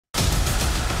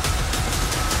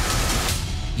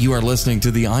You are listening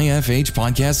to the IFH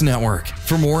Podcast Network.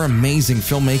 For more amazing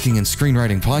filmmaking and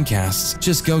screenwriting podcasts,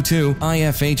 just go to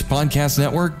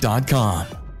ifhpodcastnetwork.com.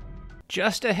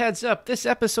 Just a heads up, this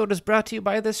episode is brought to you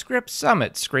by the Script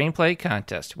Summit Screenplay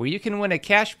Contest, where you can win a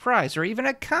cash prize or even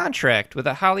a contract with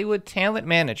a Hollywood talent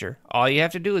manager. All you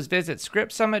have to do is visit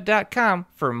scriptsummit.com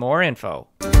for more info.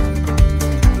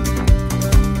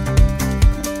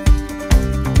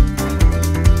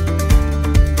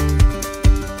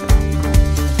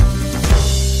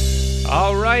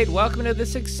 All right, welcome to the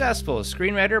Successful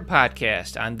Screenwriter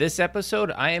Podcast. On this episode,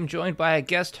 I am joined by a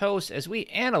guest host as we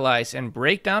analyze and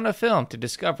break down a film to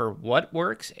discover what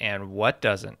works and what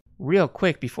doesn't. Real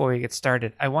quick before we get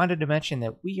started, I wanted to mention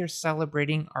that we are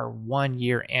celebrating our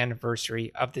 1-year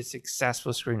anniversary of the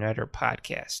Successful Screenwriter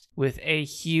Podcast with a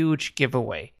huge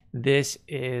giveaway. This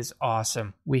is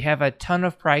awesome. We have a ton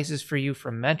of prizes for you,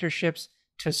 from mentorships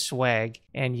to swag,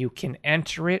 and you can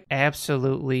enter it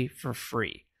absolutely for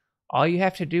free. All you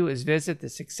have to do is visit the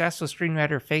Successful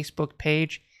Screenwriter Facebook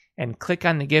page and click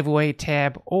on the giveaway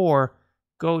tab, or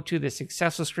go to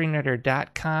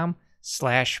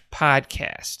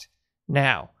thesuccessfulscreenwriter.com/podcast.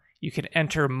 Now, you can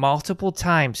enter multiple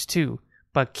times too,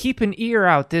 but keep an ear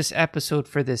out this episode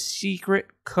for the secret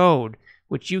code,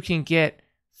 which you can get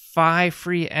 5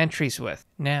 free entries with.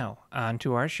 Now, on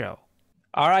to our show.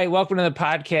 All right, welcome to the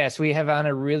podcast. We have on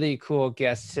a really cool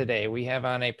guest today. We have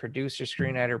on a producer,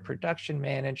 screenwriter, production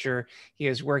manager. He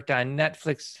has worked on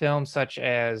Netflix films such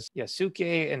as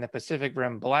Yasuke and the Pacific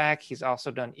Rim Black. He's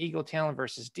also done Talon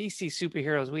versus DC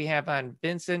Superheroes. We have on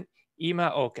Vincent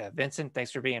Imaoka. Vincent,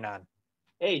 thanks for being on.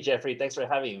 Hey, Geoffrey, thanks for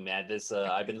having me, man.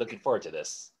 I've been looking forward to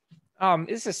this.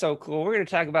 This is so cool. We're going to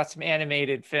talk about some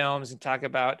animated films and talk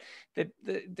about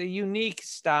the unique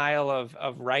style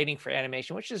of writing for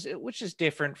animation, which is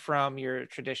different from your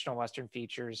traditional Western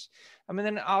features. And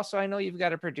then also, I know you've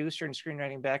got a producer and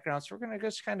screenwriting background, so we're going to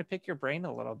just kind of pick your brain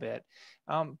a little bit.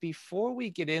 Before we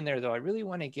get in there, though, I really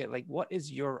want to get, what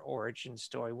is your origin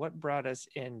story? What brought us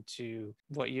into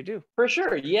what you do? For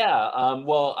sure, yeah.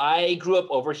 Well, I grew up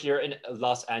over here in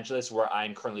Los Angeles, where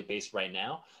I'm currently based right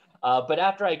now. But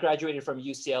after I graduated from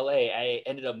UCLA, I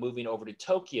ended up moving over to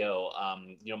Tokyo.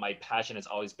 My passion has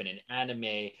always been in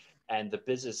anime and the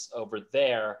business over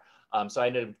there. So I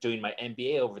ended up doing my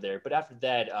MBA over there. But after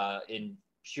that, in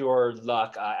pure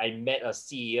luck, I met a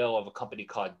CEO of a company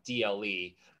called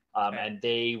DLE. And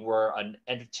they were an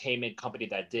entertainment company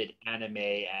that did anime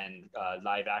and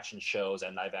live action shows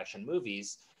and live action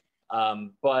movies.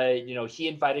 But he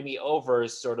invited me over,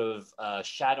 sort of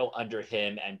shadow under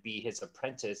him and be his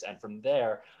apprentice. And from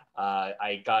there,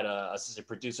 I got a assistant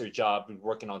producer job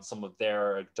working on some of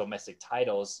their domestic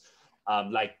titles,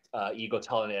 like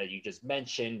Talon that you just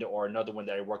mentioned, or another one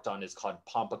that I worked on is called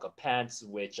Pompaka Pants,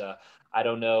 which I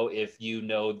don't know if you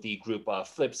know the group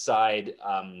Flipside.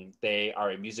 They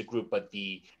are a music group, but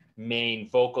the main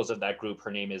vocals of that group,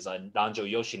 her name is Nanjo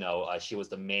Yoshino. She was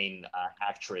the main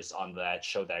actress on that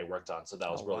show that I worked on, so that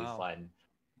was really fun.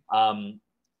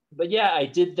 But yeah, I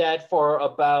did that for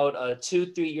about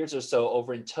 2-3 years or so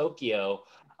over in Tokyo.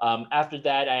 After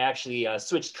that, I actually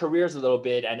switched careers a little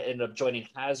bit and ended up joining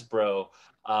Hasbro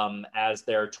as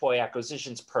their toy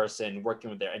acquisitions person, working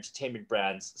with their entertainment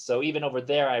brands. So even over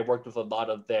there, I worked with a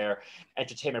lot of their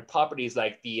entertainment properties,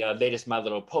 like the latest My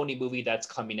Little Pony movie that's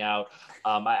coming out.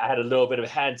 I had a little bit of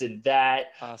hands in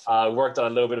that. Awesome. Worked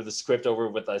on a little bit of the script over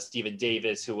with Stephen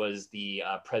Davis, who was the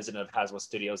president of Hasbro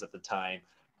Studios at the time.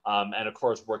 And of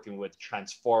course, working with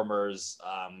Transformers,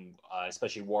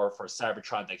 especially War for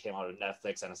Cybertron that came out of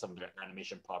Netflix, and some of their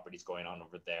animation properties going on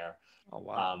over there. Oh,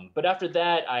 wow. But after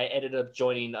that, I ended up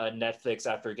joining Netflix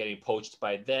after getting poached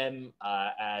by them.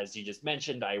 As you just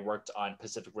mentioned, I worked on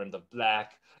Pacific Rim the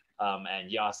Black and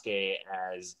Yasuke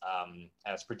as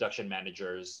production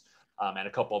managers. And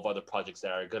a couple of other projects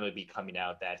that are going to be coming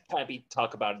out that can't be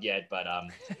talked about yet, but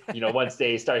once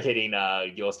they start hitting,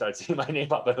 you'll start seeing my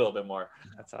name up a little bit more.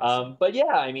 That's awesome. But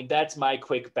yeah, that's my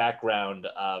quick background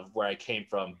of where I came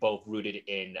from, both rooted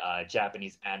in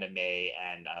Japanese anime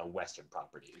and Western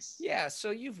properties. Yeah, so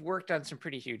you've worked on some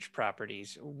pretty huge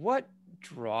properties. What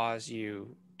draws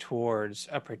you towards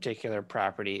a particular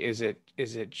property? Is it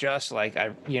just like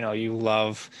you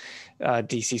love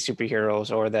DC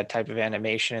superheroes or that type of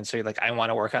animation, and so you're like, I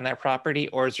want to work on that property?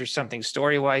 Or is there something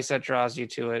story-wise that draws you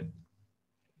to it?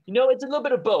 It's a little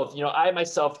bit of both. I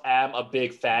myself am a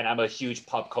big fan. I'm a huge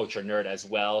pop culture nerd as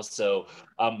well. So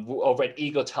over at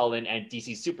Talon and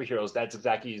DC Superheroes, that's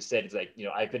exactly what you said. It's like,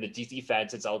 I've been a DC fan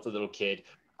since I was a little kid.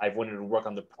 I've wanted to work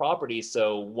on the property.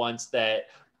 So once that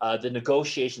the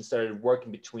negotiation started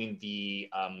working between the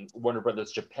Warner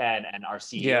Brothers Japan and our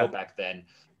CEO back then,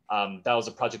 That was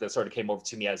a project that sort of came over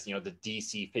to me as, the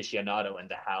DC aficionado in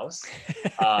the house.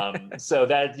 So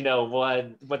that,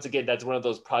 once again, that's one of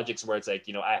those projects where it's like,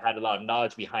 I had a lot of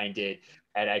knowledge behind it,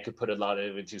 and I could put a lot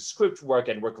of it into script work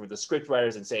and working with the script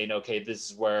writers and saying, okay,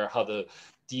 this is how the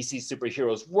DC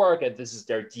superheroes work, and this is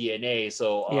their DNA.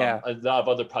 So a lot of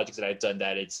other projects that I've done,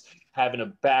 that it's having a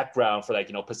background for, like,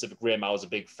 Pacific Rim. I was a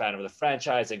big fan of the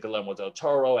franchise and Guillermo del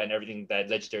Toro and everything that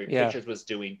Legendary Pictures was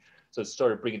doing. So it's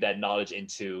sort of bringing that knowledge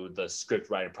into the script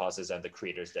writing process and the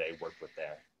creators that I worked with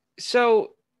there.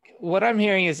 So what I'm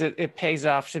hearing is that it pays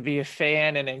off to be a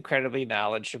fan and incredibly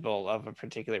knowledgeable of a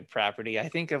particular property. I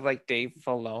think of like Dave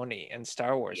Filoni and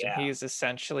Star Wars, and he is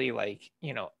essentially like,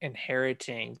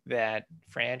 inheriting that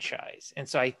franchise. And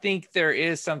so I think there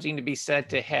is something to be said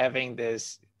to having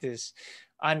this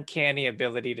uncanny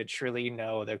ability to truly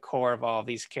know the core of all of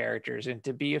these characters and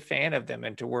to be a fan of them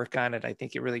and to work on it. I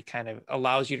think it really kind of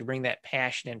allows you to bring that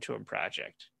passion into a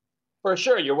project. For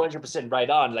sure, you're 100% right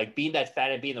on. Like, being that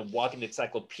fan and being a walking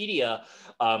encyclopedia,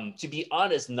 to be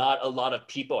honest, not a lot of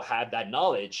people have that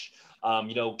knowledge.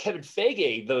 Kevin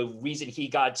Feige, the reason he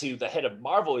got to the head of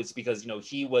Marvel is because,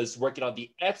 he was working on the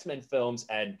X-Men films,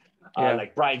 and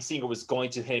like Bryan Singer was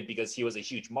going to him because he was a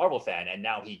huge Marvel fan, and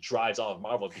now he drives all of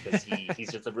Marvel because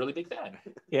he's just a really big fan.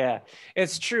 Yeah,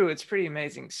 it's true. It's pretty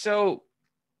amazing. So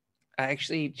I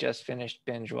actually just finished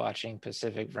binge watching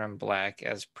Pacific Rim Black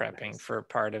as prepping for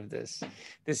part of this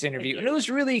interview, and it was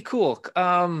really cool.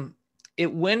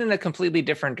 It went in a completely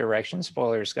different direction.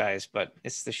 Spoilers, guys, but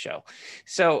it's the show.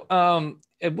 So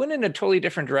it went in a totally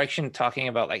different direction, talking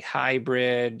about like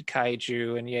hybrid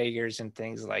kaiju and Jaegers and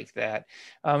things like that.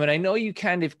 And I know you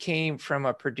kind of came from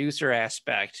a producer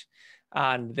aspect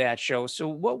on that show. So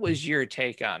what was your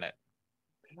take on it?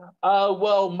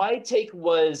 Well, my take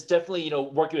was definitely,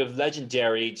 working with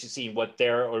Legendary to see what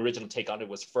their original take on it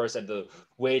was first, and the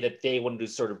way that they wanted to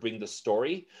sort of bring the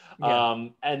story.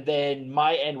 And then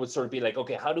my end would sort of be like,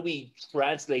 okay, how do we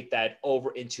translate that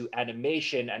over into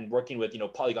animation, and working with,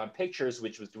 Polygon Pictures,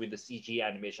 which was doing the CG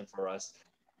animation for us.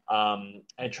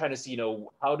 And trying to see,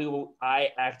 how do I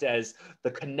act as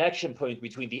the connection point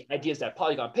between the ideas that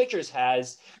Polygon Pictures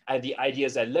has and the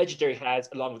ideas that Legendary has,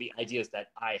 along with the ideas that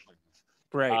I have.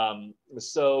 Right.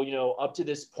 So, up to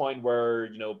this point where,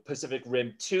 Pacific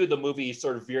Rim 2, the movie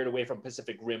sort of veered away from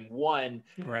Pacific Rim 1,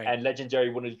 Right. and Legendary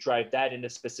wanted to drive that in a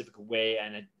specific way,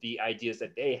 and the ideas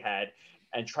that they had,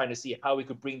 and trying to see how we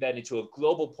could bring that into a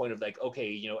global point of like,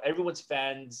 okay, everyone's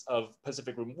fans of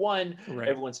Pacific Rim 1,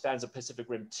 everyone's fans of Pacific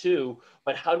Rim 2,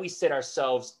 but how do we set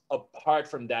ourselves apart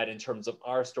from that in terms of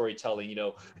our storytelling,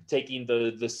 taking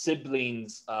the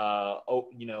siblings,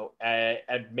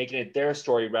 and making it their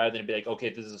story rather than be like, okay,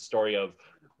 this is a story of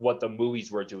what the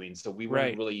movies were doing. So we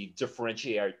wouldn't really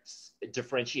differentiate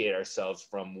ourselves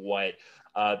from what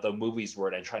the movies were,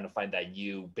 and trying to find that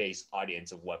new base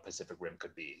audience of what Pacific Rim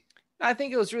could be. I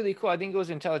think it was really cool. I think it was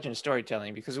intelligent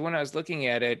storytelling, because when I was looking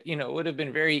at it, it would have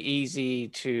been very easy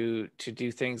to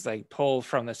do things like pull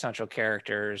from the central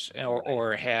characters,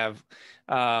 or have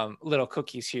little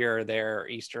cookies here or there,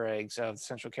 Easter eggs of the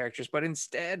central characters. But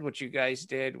instead, what you guys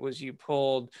did was you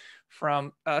pulled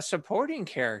from supporting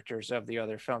characters of the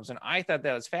other films. And I thought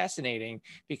that was fascinating,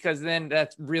 because then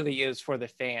that really is for the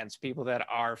fans, people that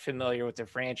are familiar with the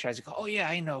franchise. Go, oh yeah,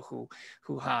 I know who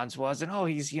Hans was, and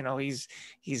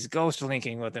he's ghost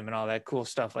linking with him and all that cool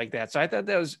stuff like that. So I thought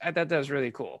that was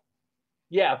really cool.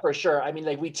 Yeah, for sure. I mean,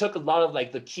 like, we took a lot of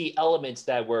like the key elements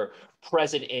that were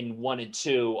present in 1 and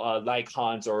 2, like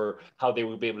Hans, or how they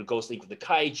would be able to ghost link with the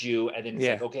kaiju, and then it's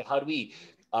like, okay, how do we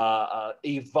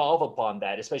evolve upon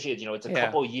that, especially, it's a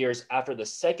couple years after the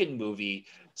second movie,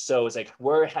 so it's like,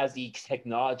 where has the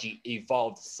technology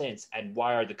evolved since, and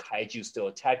why are the kaiju still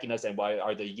attacking us, and why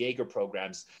are the Jaeger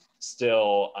programs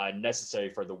still necessary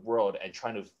for the world, and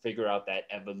trying to figure out that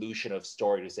evolution of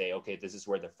story to say, okay, this is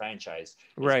where the franchise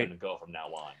is going to go from now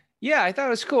on. Yeah, I thought it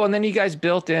was cool. And then you guys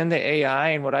built in the AI,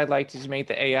 and what I liked is make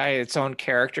the AI its own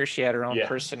character. She had her own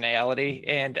personality,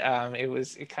 and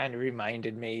it kind of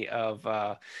reminded me of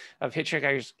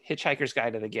Hitchhiker's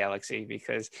Guide to the Galaxy,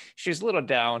 because she's a little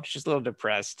down, she's a little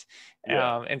depressed,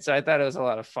 and so I thought it was a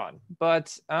lot of fun.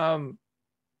 But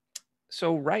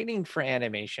so writing for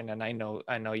animation, and I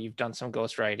know you've done some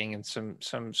ghost writing and some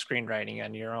screenwriting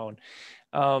on your own.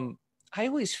 I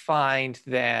always find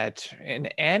that an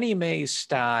anime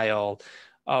style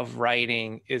of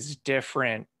writing is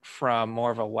different from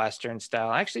more of a Western style.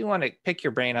 I actually want to pick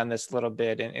your brain on this a little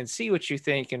bit and see what you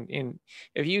think. And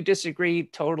if you disagree,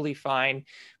 totally fine.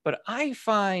 But I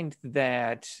find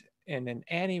that in an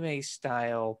anime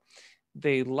style,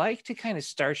 they like to kind of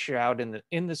start you out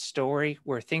in the story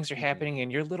where things are happening and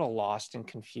you're a little lost and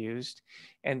confused,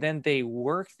 and then they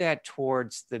work that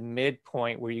towards the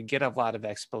midpoint where you get a lot of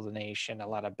explanation, a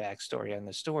lot of backstory on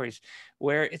the stories,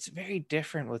 where it's very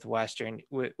different with Western.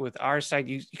 With our side,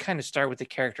 you kind of start with the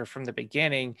character from the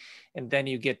beginning, and then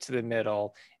you get to the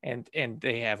middle, and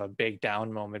they have a big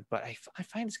down moment. But I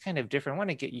find it's kind of different. I want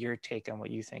to get your take on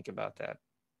what you think about that.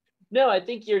 No, I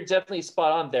think you're definitely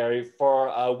spot on there.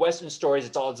 For Western stories,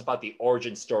 it's all about the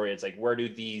origin story. It's like, where do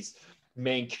these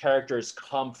main characters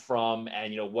come from,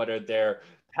 and what are their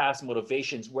past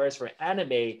motivations? Whereas for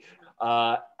anime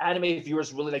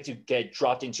viewers really like to get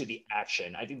dropped into the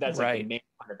action. I think that's like the Right. main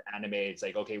part of anime. It's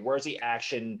like, okay, where's the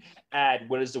action at?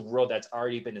 What is the world that's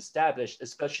already been established?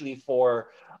 Especially for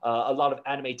a lot of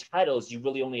anime titles, you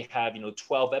really only have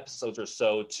 12 episodes or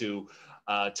so to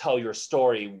tell your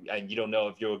story, and you don't know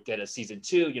if you'll get a season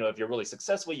 2. If you're really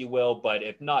successful, you will, but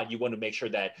if not, you want to make sure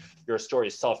that your story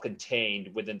is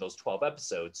self-contained within those 12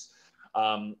 episodes.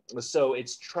 So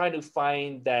it's trying to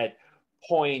find that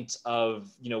point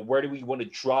of where do we want to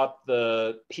drop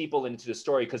the people into the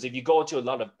story, because if you go into a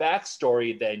lot of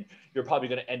backstory, then you're probably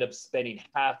going to end up spending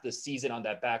half the season on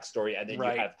that backstory, and then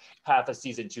Right. you have half a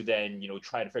season to then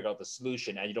try to figure out the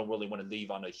solution, and you don't really want to leave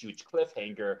on a huge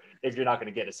cliffhanger if you're not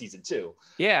going to get a season 2.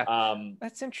 Yeah,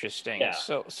 that's interesting. Yeah.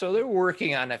 So they're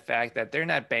working on the fact that they're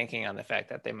not banking on the fact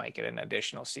that they might get an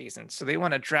additional season. So they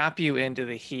want to drop you into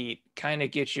the heat, kind of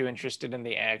get you interested in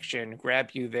the action,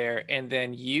 grab you there, and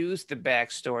then use the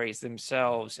backstories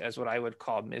themselves as what I would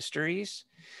call mysteries.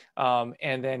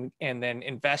 And then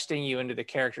investing you into the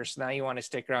characters. So now you want to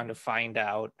stick around to find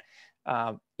out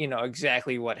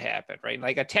exactly what happened, right?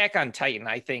 Like Attack on Titan,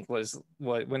 I think was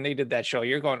what, when they did that show,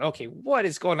 you're going, okay, what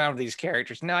is going on with these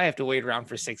characters? Now I have to wait around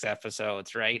for 6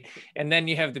 episodes, right? And then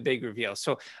you have the big reveal.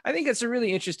 So I think it's a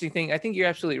really interesting thing. I think you're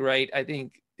absolutely right. I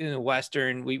think in the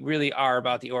Western, we really are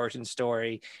about the origin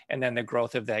story and then the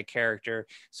growth of that character.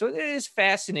 So it is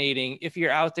fascinating if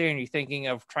you're out there and you're thinking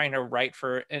of trying to write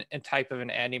for a type of an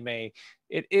anime.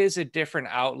 It is a different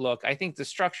outlook. I think the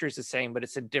structure is the same, but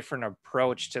it's a different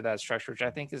approach to that structure, which I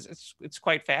think is it's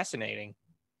quite fascinating.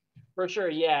 For sure,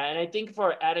 yeah. And I think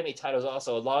for anime titles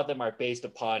also, a lot of them are based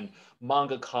upon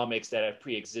manga comics that have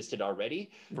pre-existed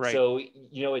already. Right. So,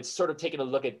 it's sort of taking a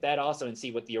look at that also and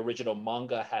see what the original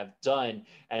manga have done,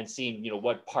 and seeing,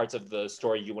 what parts of the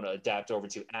story you want to adapt over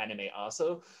to anime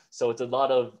also. So it's a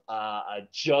lot of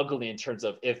juggling in terms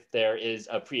of if there is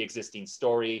a pre-existing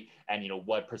story, and,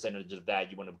 what percentage of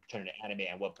that you want to turn into anime,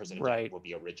 and what percentage of Right. it will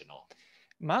be original.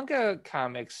 Manga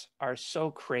comics are so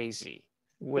crazy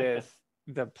with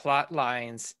the plot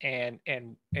lines and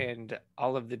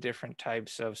all of the different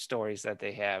types of stories that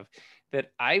they have,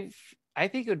 that I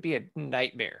think it would be a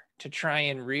nightmare to try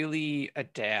and really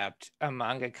adapt a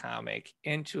manga comic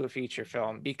into a feature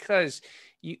film, because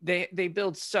they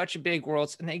build such big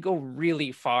worlds and they go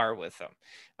really far with them.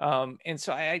 And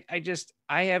so I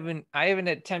haven't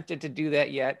attempted to do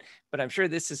that yet, but I'm sure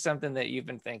this is something that you've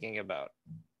been thinking about.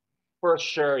 For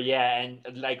sure, yeah, and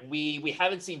like we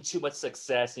haven't seen too much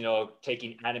success,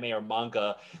 taking anime or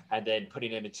manga and then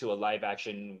putting them into a live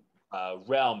action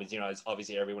realm, as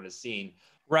obviously everyone has seen.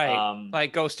 Right. Um,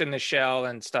 Like Ghost in the Shell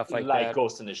and stuff like like that.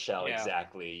 Ghost in the Shell, Yeah.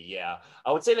 exactly. Yeah,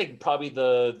 I would say like probably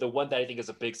the one that I think is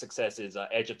a big success is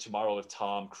Edge of Tomorrow with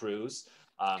Tom Cruise,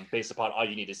 based upon All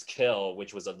You Need Is Kill,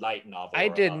 which was a light novel. I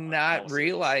Or did a not novel series.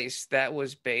 realize that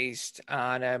was based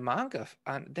on a manga.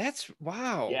 That's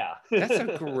wow. Yeah. That's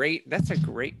a great that's a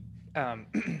great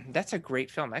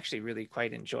film. I actually really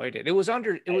quite enjoyed it. It was I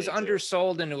did too.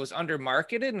 undersold and it was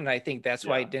undermarketed, and I think that's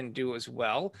why Yeah. it didn't do as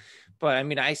well. But I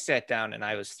mean, I sat down and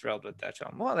I was thrilled with that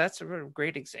film. Well, that's a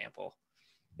great example.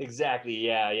 Exactly.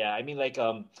 Yeah. Yeah. I mean, like,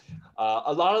 a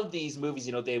lot of these movies,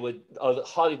 they would,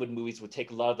 Hollywood movies would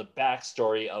take a lot of the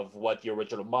backstory of what the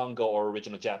original manga or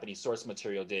original Japanese source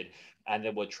material did, and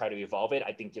then would try to evolve it.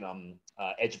 I think,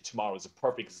 Edge of Tomorrow is a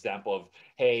perfect example of,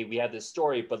 hey, we have this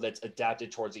story, but let's adapt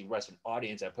it towards the Western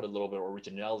audience and put a little bit of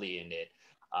originality in it.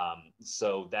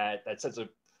 So that sense of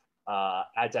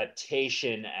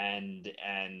adaptation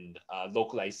and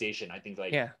localization, I think,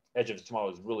 like, Yeah. Edge of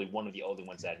Tomorrow is really one of the only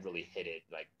ones that really hit it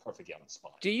like perfectly on the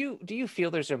spot. Do you feel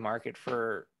there's a market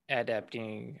for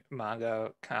adapting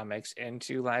manga comics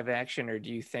into live action, or do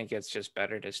you think it's just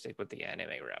better to stick with the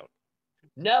anime route?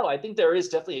 No, I think there is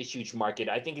definitely a huge market.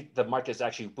 I think the market is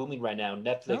actually booming right now.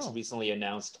 Netflix Oh, recently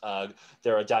announced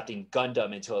they're adapting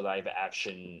Gundam into a live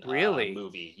action really?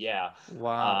 movie. Yeah.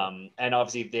 Wow. And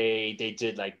obviously they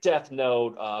did like Death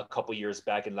Note a couple years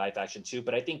back in live action too.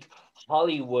 But I think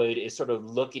Hollywood is sort of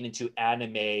looking into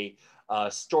anime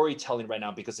storytelling right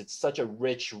now because it's such a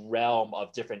rich realm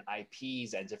of different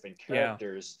IPs and different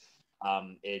characters.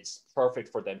 It's perfect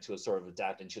for them to sort of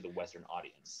adapt into the Western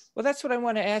audience. Well, that's what I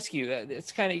want to ask you.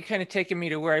 It's you kind of taking me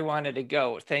to where I wanted to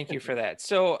go. Thank you for that.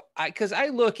 So because I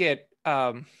look at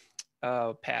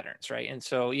patterns, right? And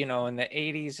so, you know, in the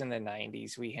 80s and the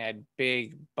 90s, we had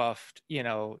big buffed, you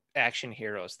know, action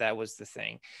heroes. That was the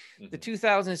thing. The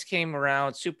 2000s came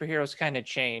around, superheroes kind of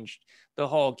changed the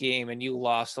whole game, and you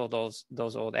lost all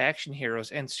those old action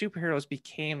heroes, and superheroes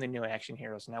became the new action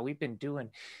heroes. Now we've been doing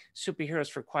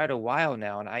superheroes for quite a while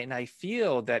now, and I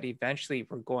feel that eventually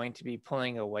we're going to be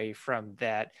pulling away from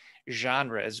that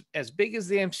genre. As big as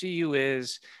the MCU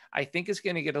is, I think it's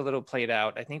going to get a little played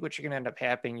out. I think what you're going to end up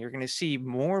happening, you're going to see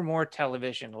more and more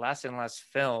television, less and less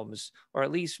films, or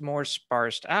at least more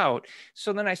sparsed out.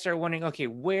 So then I start wondering, okay,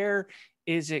 where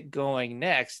is it going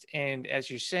next? And as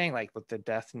you're saying, like with the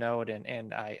Death Note,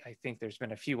 and I think there's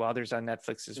been a few others on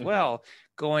Netflix as well,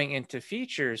 going into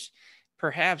features,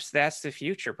 perhaps that's the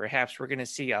future. Perhaps we're going to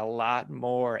see a lot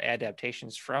more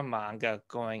adaptations from manga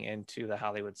going into the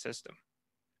Hollywood system.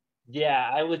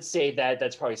 Yeah, I would say that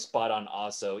that's probably spot on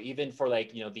also. Even for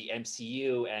like, you know, the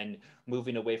MCU and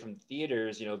moving away from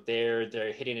theaters, you know, they're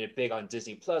hitting it big on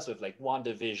Disney Plus with like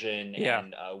WandaVision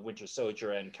and Winter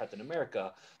Soldier and Captain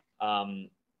America. Um,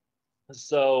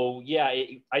 so yeah,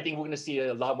 I think we're going to see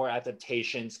a lot more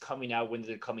adaptations coming out in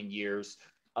the coming years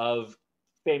of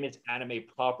famous anime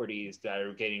properties that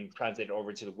are getting translated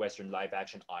over to the Western live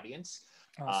action audience.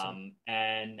 Awesome.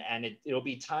 And it'll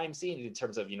be time seen in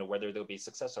terms of, you know, whether they'll be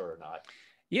successful or not.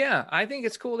 Yeah, I think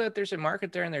it's cool that there's a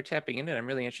market there and they're tapping into it. I'm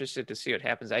really interested to see what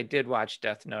happens. I did watch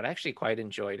Death Note. I actually quite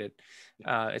enjoyed it.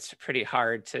 It's pretty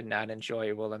hard to not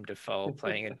enjoy Willem Dafoe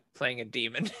playing a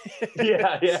demon.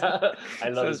 Yeah. I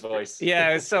love his voice.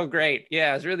 Yeah, it's so great.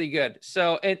 Yeah, it's really good.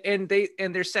 So and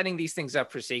they're setting these things up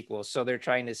for sequels. So they're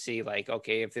trying to see like,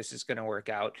 okay, if this is going to work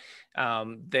out,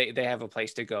 they have a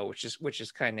place to go, which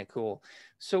is kind of cool.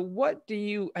 So what do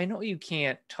you? I know you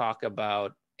can't talk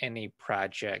about any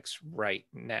projects right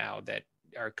now that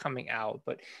are coming out,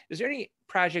 but is there any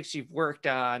projects you've worked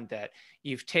on that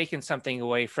you've taken something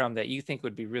away from that you think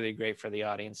would be really great for the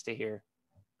audience to hear?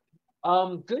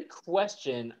 Good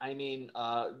question. I mean,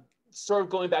 sort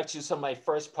of going back to some of my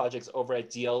first projects over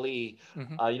at DLE,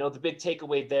 you know, the big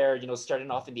takeaway there, you know, starting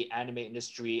off in the anime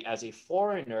industry as a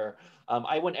foreigner,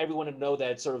 I want everyone to know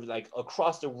that sort of like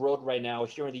across the world right now,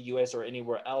 here in the US or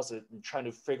anywhere else, trying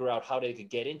to figure out how they could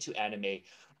get into anime.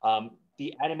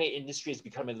 The anime industry is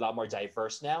becoming a lot more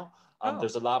diverse now.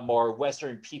 There's a lot more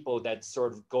Western people that's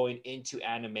sort of going into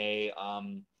anime.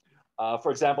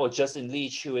 For example, Justin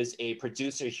Leach, who is a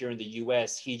producer here in the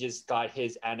US, he just got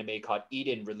his anime called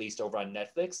Eden released over on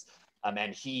Netflix.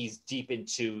 And he's deep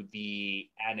into the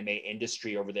anime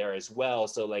industry over there as well.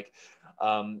 So like,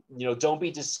 you know, don't be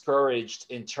discouraged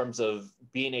in terms of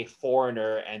being a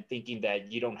foreigner and thinking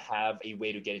that you don't have a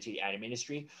way to get into the anime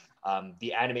industry.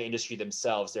 The anime industry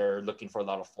themselves, they're looking for a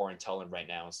lot of foreign talent right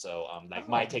now. So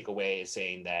my takeaway is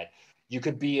saying that you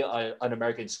could be an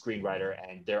American screenwriter,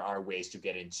 and there are ways to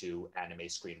get into anime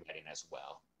screenwriting as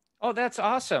well. Oh, that's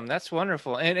awesome. That's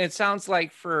wonderful. And it sounds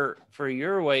like for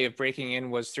your way of breaking in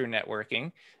was through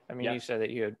networking. I mean, you said that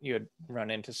you had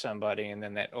run into somebody and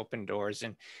then that opened doors.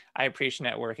 And I appreciate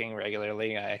networking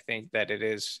regularly. I think that it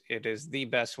is the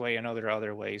best way. I know there are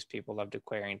other ways people love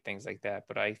acquiring things like that,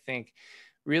 but I think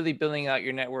really building out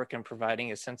your network and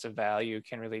providing a sense of value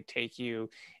can really take you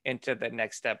into the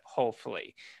next step,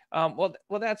 hopefully. Well,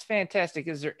 that's fantastic.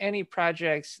 Is there any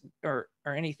projects or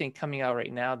anything coming out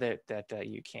right now that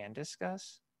you can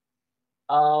discuss?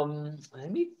 Let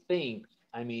me think.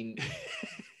 I mean,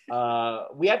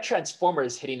 we have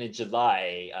Transformers hitting in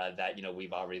July that, you know,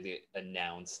 we've already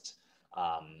announced.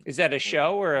 Is that a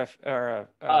show or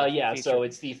a yeah, feature? so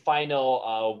it's the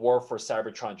final War for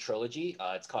Cybertron trilogy.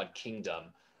 It's called Kingdom.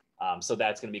 So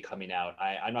that's going to be coming out.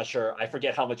 I'm not sure. I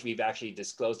forget how much we've actually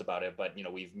disclosed about it, but, you know,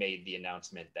 we've made the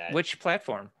announcement that Which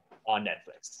platform? On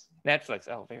Netflix. Netflix.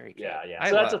 Oh, very good. Yeah.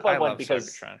 So that's a fun one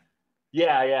because Cybertron.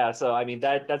 Yeah. So I mean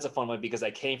that's a fun one because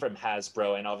I came from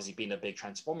Hasbro, and obviously being a big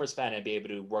Transformers fan and be able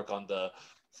to work on the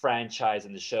franchise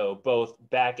and the show both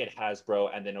back at Hasbro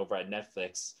and then over at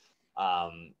Netflix.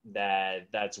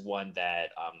 That's one that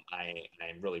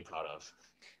I'm really proud of.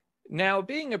 Now,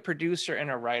 being a producer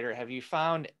and a writer, have you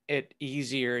found it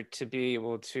easier to be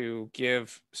able to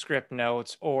give script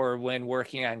notes, or when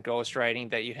working on ghostwriting,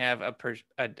 that you have a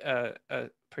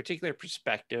particular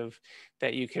perspective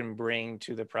that you can bring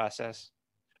to the process?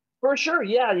 For sure,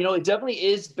 yeah. It definitely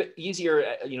is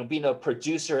easier, being a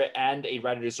producer and a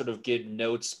writer to sort of give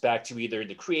notes back to either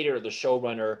the creator or the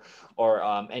showrunner or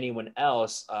anyone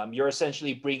else. You're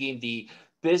essentially bringing the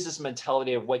business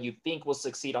mentality of what you think will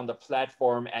succeed on the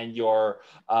platform and your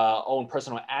own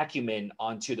personal acumen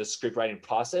onto the script writing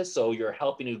process. So you're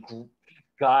helping to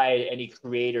guide any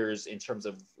creators in terms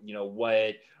of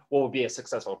what would be a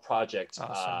successful project.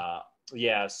 Awesome.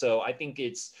 Yeah, so I think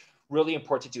it's really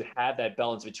important to have that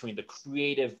balance between the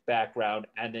creative background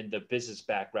and then the business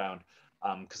background,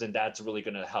 because then that's really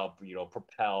going to help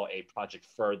propel a project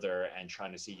further and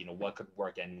trying to see what could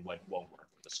work and what won't work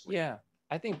for the screen. Yeah,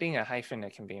 I think being a hyphen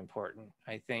can be important.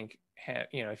 I think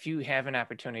if you have an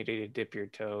opportunity to dip your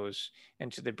toes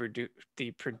into the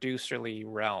producerly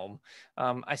realm,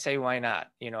 I say why not?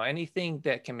 Anything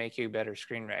that can make you a better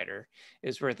screenwriter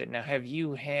is worth it. Now, have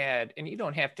you had, and you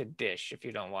don't have to dish if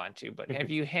you don't want to, but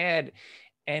have you had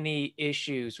any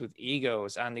issues with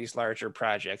egos on these larger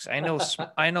projects?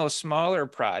 I know smaller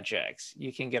projects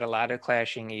you can get a lot of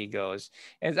clashing egos,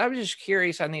 and I was just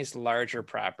curious on these larger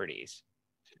properties.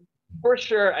 For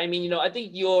sure. I mean, I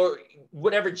think your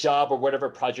whatever job or whatever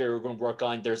project you're going to work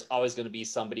on, there's always going to be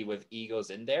somebody with egos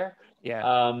in there.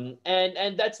 Yeah.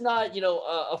 And that's not,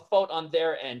 a fault on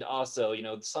their end also.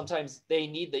 Sometimes they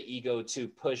need the ego to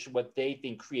push what they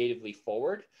think creatively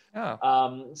forward.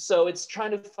 Oh. So it's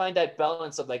trying to find that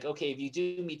balance of like, okay, if you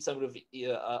do meet someone with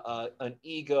an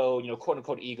ego, quote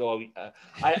unquote ego,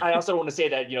 I also don't want to say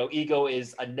that, ego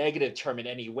is a negative term in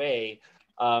any way.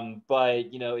 But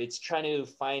it's trying to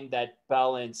find that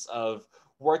balance of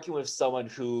working with someone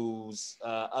who's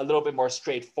a little bit more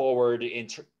straightforward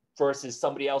versus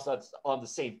somebody else that's on the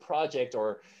same project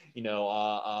or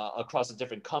across a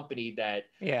different company that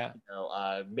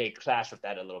may clash with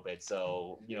that a little bit.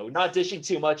 So not dishing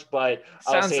too much, but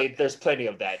I'll say there's plenty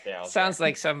of that there. Sounds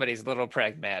like somebody's a little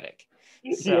pragmatic.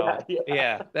 So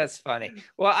yeah, that's funny.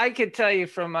 Well, I could tell you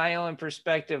from my own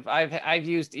perspective, I've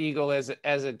used Eagle as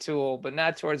a tool, but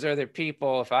not towards other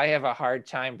people. If I have a hard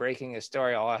time breaking a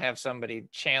story, I'll have somebody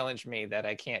challenge me that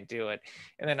I can't do it,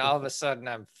 and then all of a sudden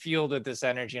I'm fueled with this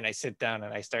energy, and I sit down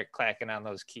and I start clacking on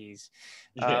those keys.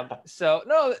 So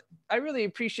no, I really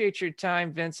appreciate your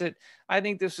time, Vincent. I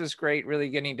think this was great, really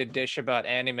getting to dish about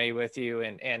anime with you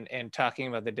and talking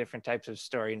about the different types of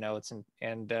story notes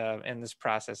and this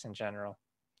process in general.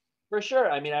 For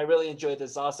sure. I mean, I really enjoyed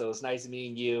this also. It was nice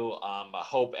meeting you. I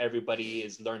hope everybody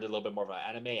has learned a little bit more about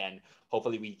anime, and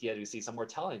hopefully we get to see some more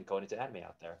talent going into anime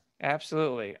out there.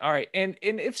 Absolutely. All right. And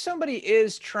if somebody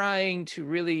is trying to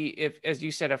really, if, as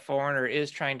you said, a foreigner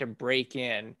is trying to break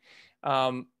in,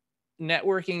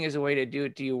 networking is a way to do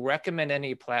it. Do you recommend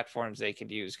any platforms they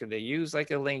could use? Could they use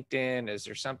like a LinkedIn? Is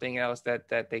there something else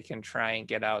that they can try and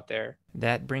get out there?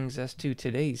 That brings us to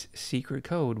today's secret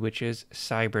code, which is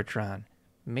Cybertron.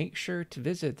 Make sure to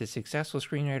visit the Successful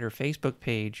Screenwriter Facebook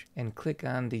page and click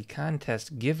on the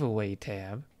contest giveaway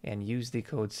tab and use the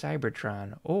code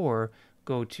Cybertron, or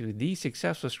go to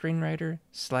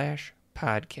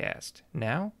thesuccessfulscreenwriter.com/podcast.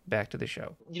 Now, back to the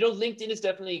show. LinkedIn is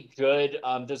definitely good.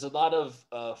 There's a lot of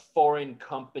foreign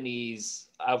companies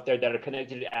out there that are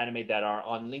connected to anime that are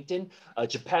on LinkedIn.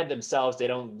 Japan themselves, they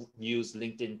don't use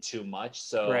LinkedIn too much.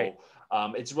 So right.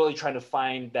 It's really trying to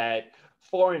find that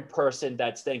foreign person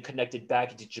that's then connected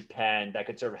back into Japan that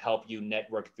could sort of help you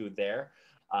network through there.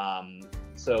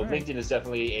 So right. LinkedIn is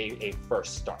definitely a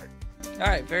first start. All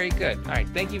right, very good. All right,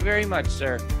 thank you very much,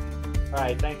 sir. All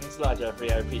right, thanks a lot,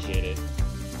 Geoffrey. I appreciate it.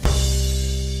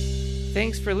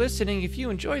 Thanks for listening. If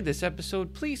you enjoyed this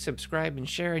episode, please subscribe and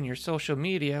share in your social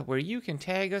media where you can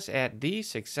tag us at The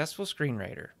Successful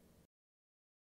Screenwriter.